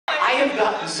have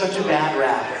gotten such a bad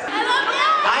rap.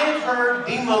 I have heard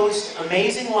the most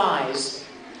amazing lies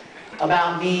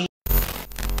about me.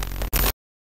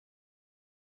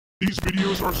 These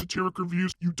videos are satiric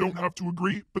reviews. You don't have to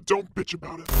agree, but don't bitch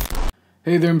about it.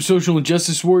 Hey there, I'm social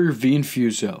injustice warrior V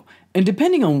Infuso, and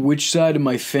depending on which side of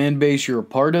my fan base you're a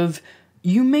part of,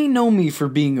 you may know me for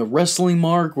being a wrestling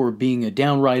mark or being a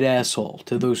downright asshole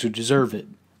to those who deserve it.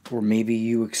 Or maybe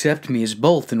you accept me as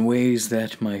both in ways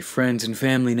that my friends and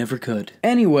family never could.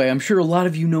 Anyway, I'm sure a lot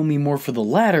of you know me more for the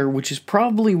latter, which is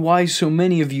probably why so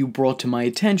many of you brought to my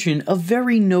attention a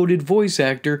very noted voice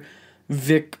actor,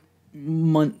 Vic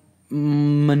Mignogna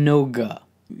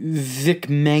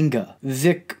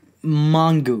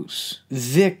Mongoose.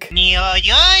 Vic.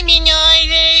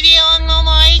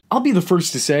 I'll be the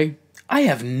first to say, I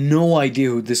have no idea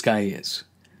who this guy is.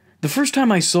 The first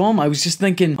time I saw him, I was just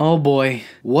thinking, oh boy,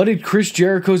 what did Chris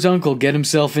Jericho's uncle get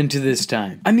himself into this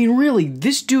time? I mean, really,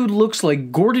 this dude looks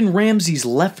like Gordon Ramsay's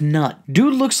left nut.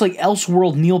 Dude looks like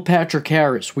Elseworld Neil Patrick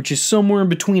Harris, which is somewhere in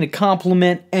between a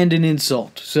compliment and an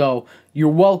insult. So, you're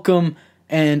welcome,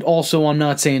 and also I'm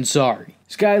not saying sorry.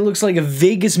 This guy looks like a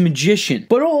Vegas magician,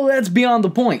 but all that's beyond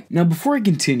the point. Now, before I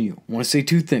continue, I want to say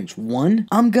two things. One,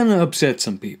 I'm gonna upset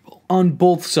some people on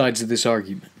both sides of this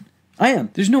argument. I am.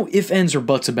 There's no ifs, ands, or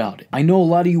buts about it. I know a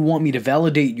lot of you want me to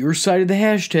validate your side of the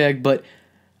hashtag, but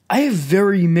I have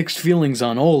very mixed feelings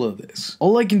on all of this.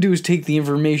 All I can do is take the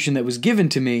information that was given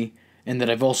to me, and that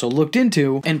I've also looked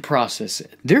into, and process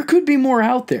it. There could be more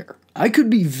out there. I could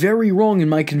be very wrong in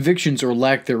my convictions or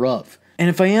lack thereof. And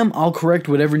if I am, I'll correct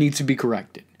whatever needs to be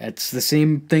corrected. That's the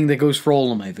same thing that goes for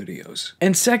all of my videos.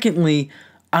 And secondly,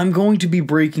 I'm going to be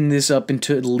breaking this up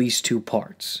into at least 2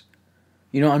 parts.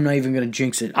 You know, I'm not even going to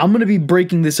jinx it. I'm going to be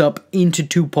breaking this up into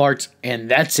 2 parts,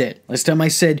 and that's it. Last time I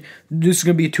said this is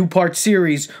going to be a 2-part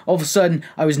series, all of a sudden,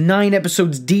 I was 9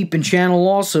 episodes deep in Channel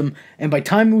Awesome, and by the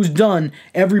time it was done,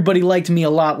 everybody liked me a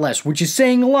lot less, which is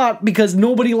saying a lot because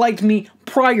nobody liked me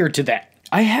prior to that.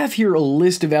 I have here a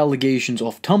list of allegations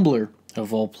off Tumblr,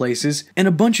 of all places, and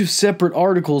a bunch of separate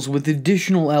articles with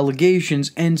additional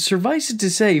allegations, and suffice it to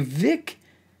say, Vic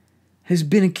has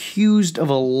been accused of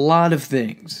a lot of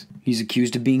things. He's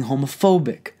accused of being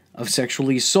homophobic, of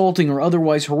sexually assaulting or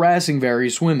otherwise harassing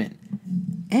various women,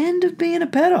 and of being a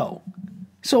pedo.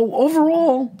 So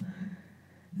overall,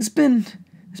 it's been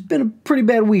a pretty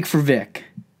bad week for Vic.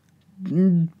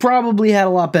 Probably had a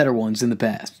lot better ones in the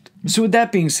past. So with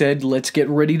that being said, let's get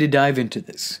ready to dive into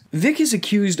this. Vic is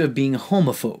accused of being a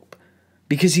homophobe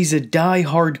because he's a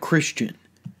die-hard Christian.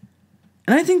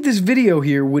 And I think this video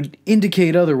here would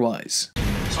indicate otherwise.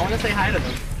 I want to say hi to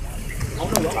them. I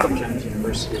want to welcome them to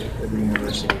University, Liberty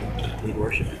University. Lead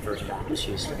worship at First Baptist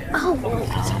Houston.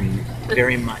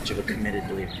 Very much of a committed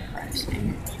believer in Christ.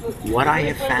 And what I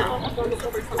have found,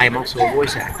 I am also a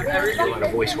voice actor. I do a lot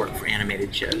of voice work for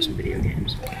animated shows and video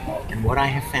games. And what I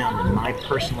have found in my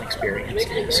personal experience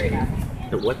is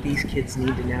that what these kids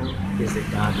need to know is that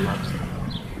God loves them,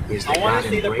 is that God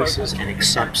embraces and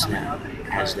accepts them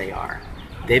as they are.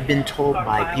 They've been told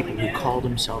by people who call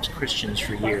themselves Christians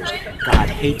for years, God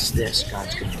hates this,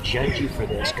 God's going to judge you for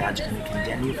this, God's going to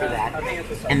condemn you for that,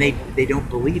 and they don't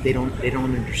believe, they don't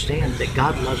understand that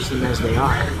God loves them as they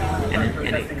are,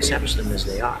 and accepts them as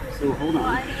they are. So hold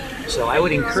on. So I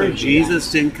would encourage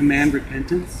Jesus didn't command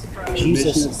repentance?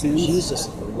 Jesus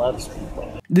loves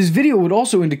people. This video would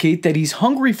also indicate that he's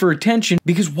hungry for attention,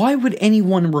 because why would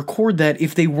anyone record that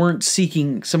if they weren't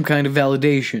seeking some kind of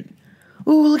validation?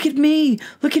 Ooh, look at me,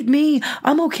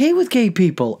 I'm okay with gay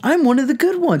people, I'm one of the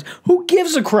good ones, who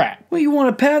gives a crap? Well, you want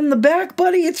a pat on the back,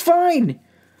 buddy? It's fine.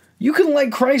 You can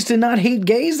like Christ and not hate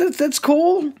gays, that's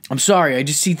cool. I'm sorry, I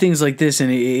just see things like this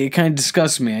and it kind of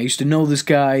disgusts me. I used to know this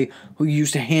guy who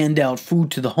used to hand out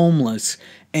food to the homeless,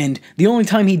 and the only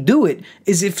time he'd do it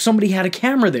is if somebody had a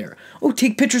camera there. Oh,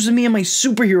 take pictures of me in my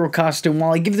superhero costume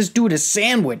while I give this dude a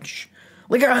sandwich.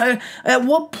 Like, at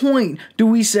what point do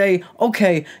we say,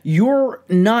 okay, you're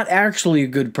not actually a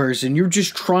good person, you're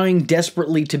just trying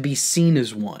desperately to be seen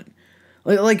as one?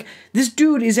 Like this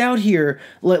dude is out here,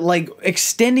 like,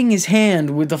 extending his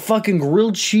hand with the fucking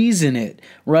grilled cheese in it,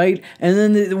 right? And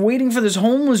then waiting for this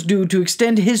homeless dude to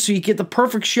extend his so you get the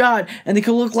perfect shot, and they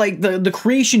could look like the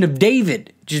creation of David.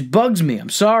 It just bugs me, I'm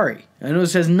sorry. I know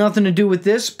this has nothing to do with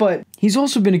this, but he's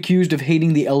also been accused of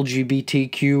hating the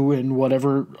LGBTQ and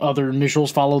whatever other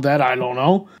initials follow that, I don't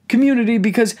know, community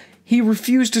because he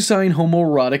refused to sign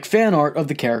homoerotic fan art of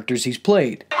the characters he's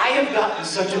played. I have gotten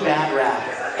such a bad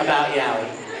rap about Yowie.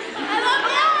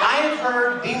 I have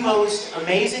heard the most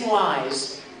amazing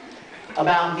lies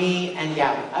about me and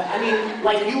Yowie. I mean,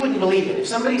 like, you wouldn't believe it. If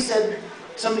somebody said,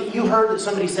 you heard that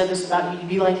somebody said this about you, you'd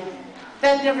be like,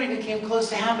 That never even came close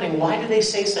to happening. Why do they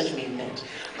say such mean things?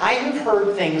 I have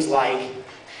heard things like,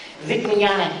 Vic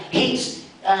Mignogna hates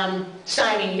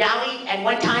signing Yowie, and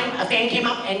one time a fan came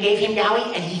up and gave him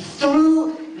Yowie, and he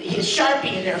threw his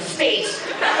Sharpie in their face,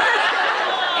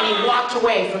 and he walked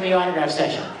away from the autograph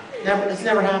session. It's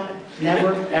never happened.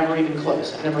 Never, ever even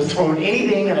close. I've never thrown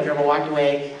anything, and I've never walked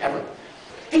away, ever.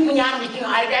 Vic Mignogna was doing an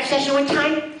autograph session one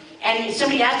time, and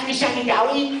somebody asked him to sign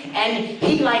Yowie, and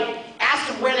he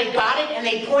asked them where they got it, and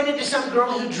they pointed to some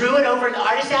girl who drew it over in the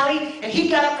artist alley, and he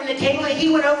got up from the table and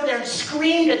he went over there and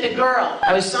screamed at the girl.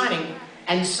 I was signing,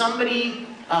 and somebody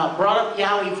brought up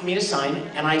Yowie for me to sign,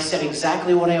 and I said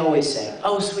exactly what I always say.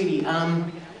 Oh, sweetie,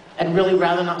 I'd really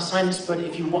rather not sign this, but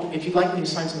if you'd like me to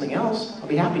sign something else, I'll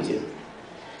be happy to.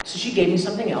 So she gave me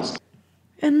something else.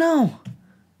 And no,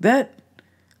 that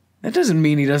doesn't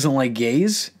mean he doesn't like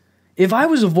gays. If I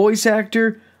was a voice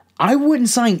actor, I wouldn't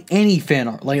sign any fan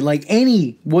art, like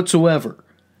any whatsoever.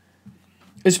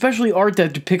 Especially art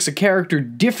that depicts a character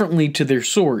differently to their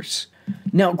source.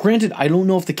 Now, granted, I don't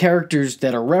know if the characters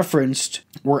that are referenced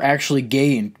were actually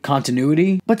gay in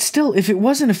continuity, but still, if it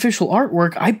wasn't official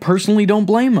artwork, I personally don't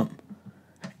blame him.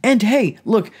 And hey,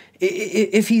 look,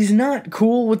 if he's not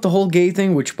cool with the whole gay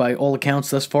thing, which by all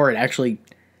accounts thus far it actually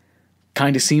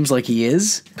kind of seems like he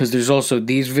is, because there's also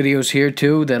these videos here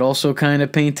too that also kind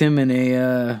of paint him in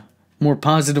a more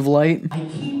positive light. I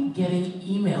keep getting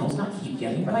emails, not keep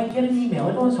getting, but I get an email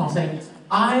every once in a while saying,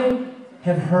 I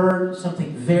have heard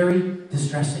something very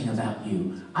distressing about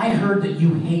you. I heard that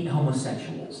you hate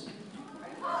homosexuals.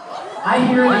 I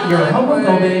hear that you're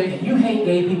homophobic and you hate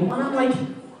gay people. And I'm like,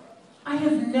 I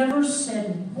have never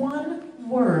said one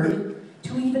word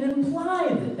to even imply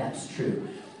that that's true.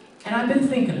 And I've been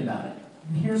thinking about it.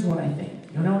 And here's what I think.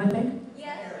 You know what I think?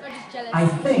 Yes, I'm just jealous. I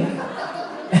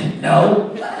think...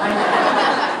 no.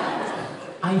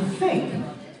 I think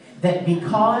that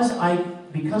because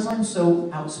I'm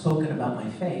so outspoken about my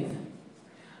faith,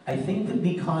 I think that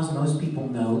because most people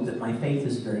know that my faith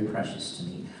is very precious to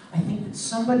me, I think that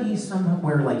somebody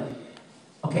somewhere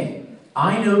okay,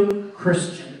 I know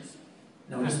Christians,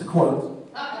 notice the quote,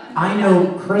 I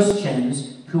know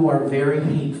Christians who are very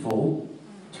hateful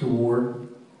toward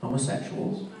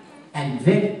homosexuals, and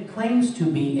Vic claims to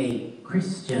be a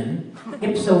Christian.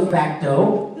 Ipso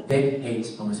facto, Vic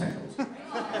hates homosexuals.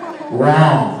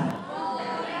 Wrong.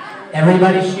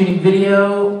 Everybody shooting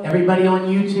video, everybody on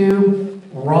YouTube,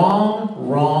 wrong,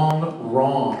 wrong,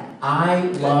 wrong. I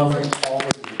love all of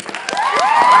you.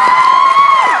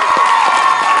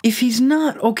 If he's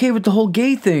not okay with the whole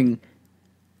gay thing,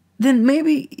 then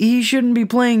maybe he shouldn't be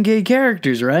playing gay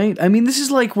characters, right? I mean, this is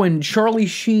like when Charlie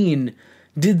Sheen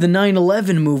did the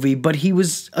 9/11 movie, but he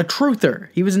was a truther.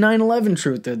 He was a 9/11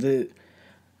 truther.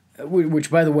 Which,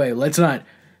 by the way, let's not...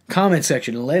 Comment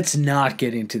section, let's not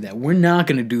get into that. We're not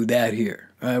going to do that here.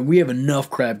 We have enough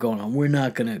crap going on. We're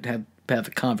not going to have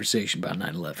a conversation about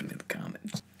 9/11 in the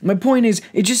comments. My point is,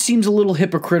 it just seems a little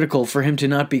hypocritical for him to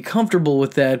not be comfortable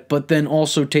with that, but then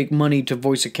also take money to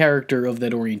voice a character of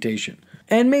that orientation.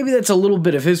 And maybe that's a little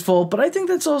bit of his fault, but I think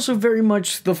that's also very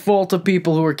much the fault of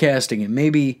people who are casting him.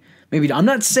 Maybe I'm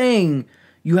not saying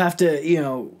you have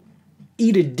to,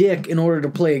 eat a dick in order to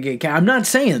play a gay character. I'm not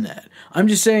saying that. I'm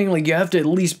just saying, you have to at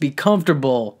least be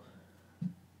comfortable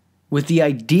with the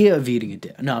idea of eating a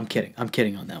dick. No, I'm kidding. I'm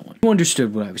kidding on that one. You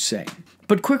understood what I was saying.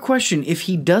 But quick question, if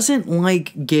he doesn't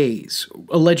like gays,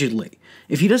 allegedly,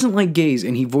 if he doesn't like gays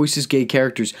and he voices gay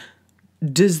characters,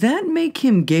 does that make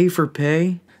him gay for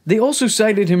pay? They also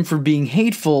cited him for being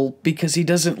hateful because he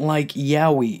doesn't like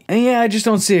yaoi. And yeah, I just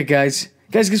don't see it, guys.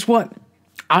 Guys, guess what?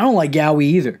 I don't like yaoi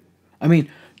either. I mean,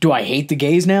 do I hate the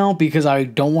gays now because I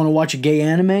don't want to watch a gay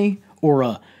anime? Or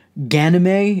a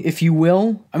ganime, if you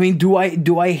will? I mean, do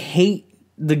I hate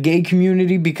the gay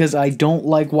community because I don't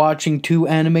like watching two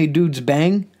anime dudes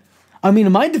bang? I mean,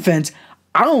 in my defense,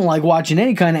 I don't like watching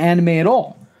any kind of anime at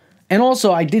all. And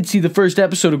also, I did see the first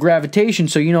episode of Gravitation,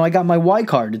 so, I got my Y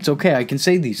card. It's okay, I can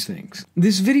say these things.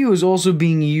 This video is also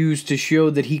being used to show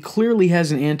that he clearly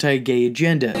has an anti-gay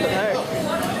agenda.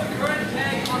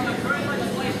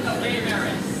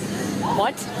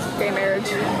 What? Gay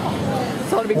marriage.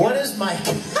 What is my...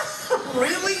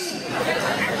 Really?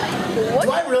 What?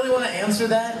 Do I really want to answer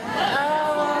that?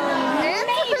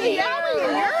 Answer for the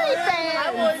Yuri fan.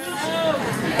 I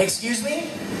would. Excuse me?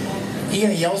 You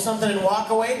gonna yell something and walk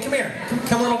away? Come here.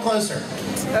 Come a little closer.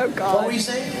 Oh, God. What were you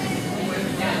saying?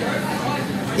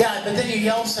 Yeah, but then you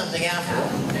yell something after.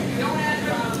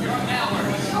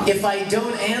 If I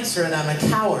don't answer it, I'm a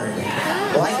coward.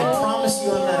 Well, I can promise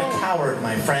you I'm not a coward,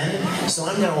 my friend. So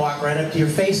I'm going to walk right up to your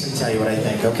face and tell you what I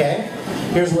think, okay?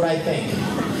 Here's what I think.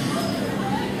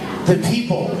 The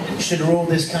people should rule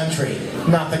this country,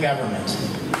 not the government.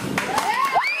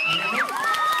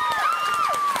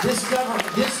 This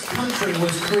country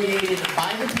was created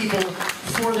by the people,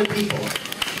 for the people.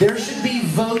 There should be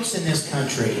votes in this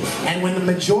country. And when the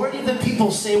majority of the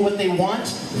people say what they want,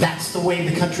 that's the way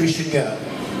the country should go.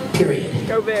 Period.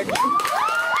 Go Vic.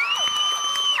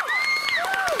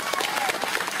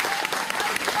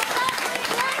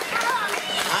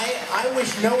 I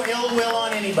wish no ill will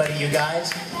on anybody, you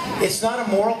guys. It's not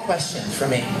a moral question for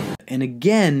me. And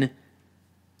again,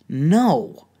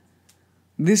 no.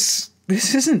 This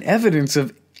isn't evidence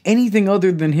of anything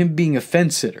other than him being a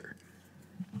fence-sitter.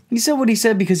 He said what he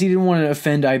said because he didn't want to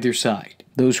offend either side,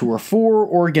 those who are for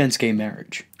or against gay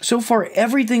marriage. So far,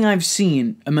 everything I've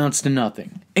seen amounts to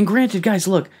nothing. And granted, guys,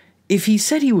 look, if he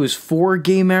said he was for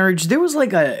gay marriage, there was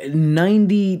like a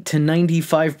 90 to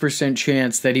 95%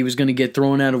 chance that he was going to get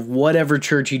thrown out of whatever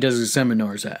church he does his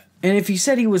seminars at. And if he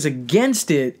said he was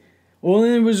against it, well,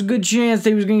 then there was a good chance that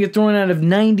he was going to get thrown out of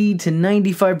 90 to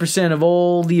 95% of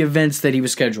all the events that he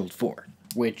was scheduled for.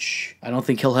 Which, I don't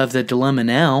think he'll have that dilemma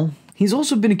now. He's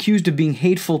also been accused of being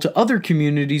hateful to other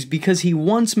communities because he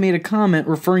once made a comment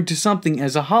referring to something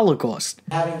as a Holocaust.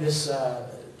 Having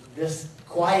this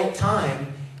quiet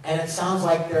time, and it sounds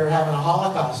like they're having a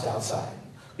Holocaust outside.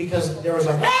 Because there was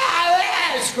like,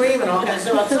 screaming all kinds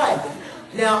of stuff outside.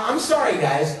 Now, I'm sorry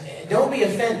guys, don't be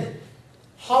offended.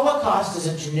 Holocaust is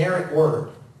a generic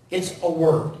word. It's a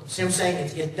word. See what I'm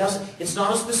saying? It's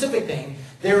not a specific thing.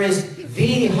 There is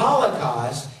the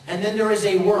Holocaust, and then there is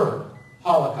a word,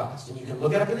 Holocaust. And you can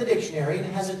look it up in the dictionary, and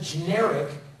it has a generic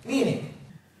meaning.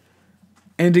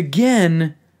 And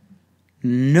again,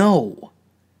 no.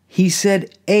 He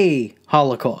said a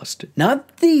Holocaust,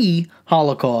 not the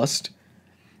Holocaust.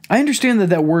 I understand that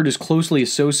that word is closely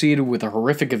associated with a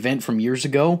horrific event from years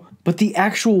ago, but the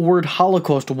actual word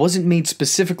Holocaust wasn't made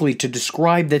specifically to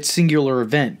describe that singular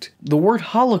event. The word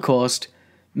Holocaust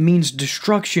means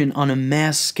destruction on a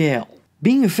mass scale.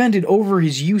 Being offended over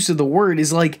his use of the word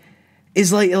is like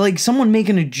someone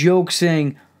making a joke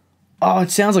saying, "Oh,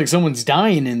 it sounds like someone's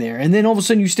dying in there," and then all of a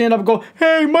sudden you stand up and go,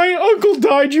 "Hey, my uncle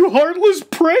died, you heartless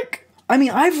prick!" I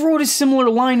mean, I've wrote a similar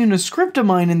line in a script of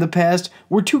mine in the past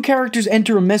where two characters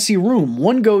enter a messy room.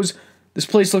 One goes, "This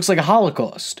place looks like a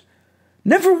Holocaust."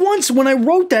 Never once when I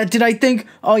wrote that did I think,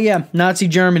 "Oh yeah, Nazi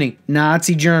Germany,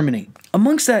 Nazi Germany."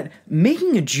 Amongst that,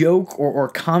 making a joke or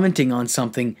commenting on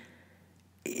something,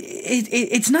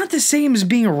 it's not the same as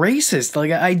being a racist.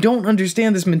 Like, I don't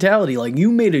understand this mentality. Like,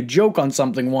 you made a joke on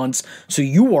something once, so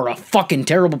you are a fucking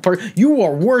terrible person. You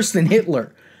are worse than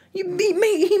Hitler. He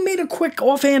made a quick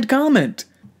offhand comment.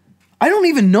 I don't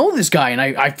even know this guy, and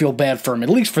I feel bad for him, at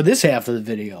least for this half of the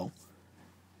video.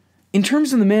 In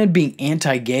terms of the man being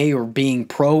anti-gay or being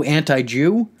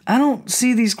pro-anti-Jew, I don't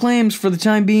see these claims for the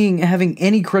time being having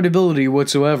any credibility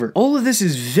whatsoever. All of this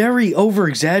is very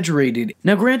over-exaggerated.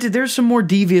 Now granted, there's some more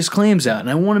devious claims out, and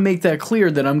I want to make that clear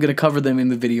that I'm going to cover them in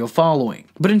the video following.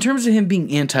 But in terms of him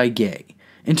being anti-gay,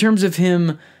 in terms of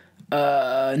him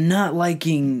not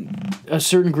liking a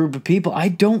certain group of people, I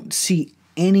don't see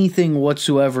anything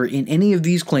whatsoever in any of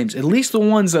these claims, at least the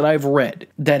ones that I've read,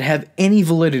 that have any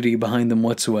validity behind them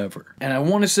whatsoever. And I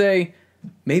want to say,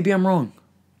 maybe I'm wrong.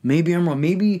 Maybe I'm wrong.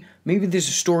 Maybe there's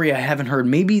a story I haven't heard.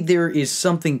 Maybe there is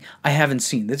something I haven't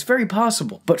seen. That's very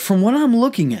possible. But from what I'm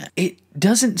looking at, it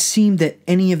doesn't seem that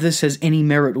any of this has any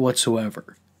merit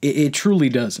whatsoever. It truly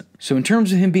doesn't. So in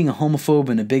terms of him being a homophobe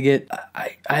and a bigot,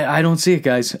 I don't see it,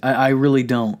 guys. I really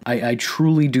don't. I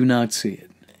truly do not see it.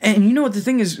 And you know what the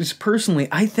thing is personally,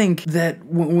 I think that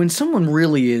when someone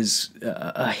really is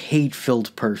a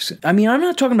hate-filled person, I mean, I'm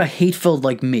not talking about hate-filled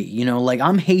like me, you know, like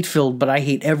I'm hate-filled, but I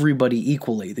hate everybody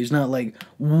equally. There's not like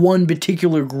one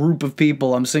particular group of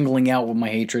people I'm singling out with my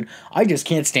hatred. I just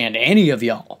can't stand any of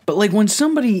y'all. But like when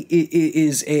somebody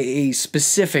is a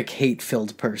specific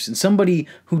hate-filled person, somebody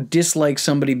who dislikes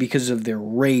somebody because of their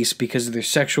race, because of their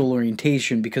sexual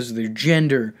orientation, because of their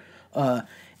gender,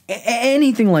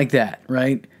 anything like that,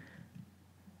 right?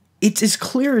 It's as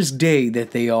clear as day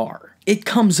that they are. It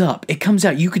comes up. It comes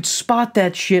out. You could spot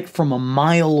that shit from a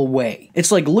mile away.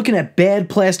 It's like looking at bad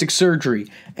plastic surgery.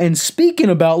 And speaking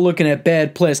about looking at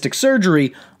bad plastic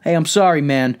surgery, hey, I'm sorry,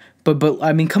 man, but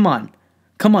I mean, come on.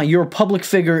 Come on, you're a public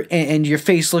figure and your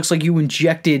face looks like you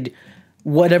injected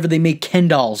whatever they make Ken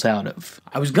dolls out of.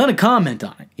 I was gonna comment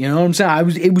on it. You know what I'm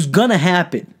saying? It was gonna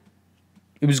happen.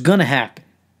 It was gonna happen.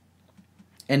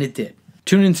 And it did.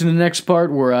 Tune into the next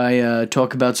part where I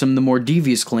talk about some of the more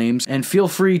devious claims, and feel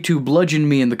free to bludgeon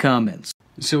me in the comments.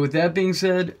 So with that being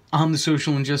said, I'm the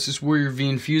Social Injustice Warrior V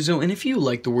Infuso, and if you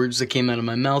like the words that came out of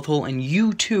my mouth hole and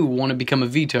you too want to become a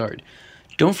VTard,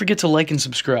 Don't forget to like and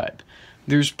subscribe.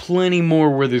 There's plenty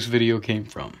more where this video came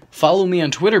from. Follow me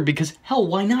on Twitter because, hell,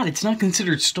 why not? It's not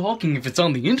considered stalking if it's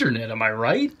on the internet, am I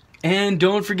right? And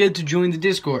don't forget to join the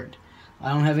Discord.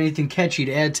 I don't have anything catchy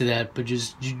to add to that, but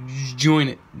just join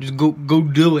it. Just go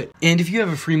do it. And if you have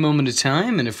a free moment of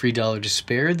time and a free $1 to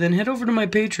spare, then head over to my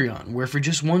Patreon, where for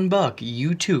just $1,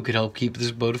 you too could help keep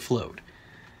this boat afloat.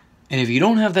 And if you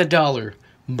don't have that $1,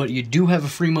 but you do have a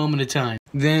free moment of time,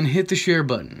 then hit the share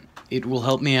button. It will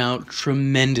help me out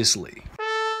tremendously.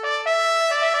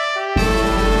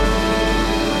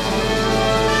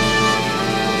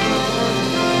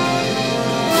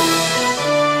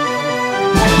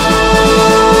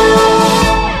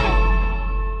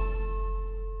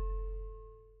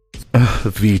 The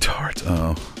V-tart,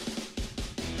 oh.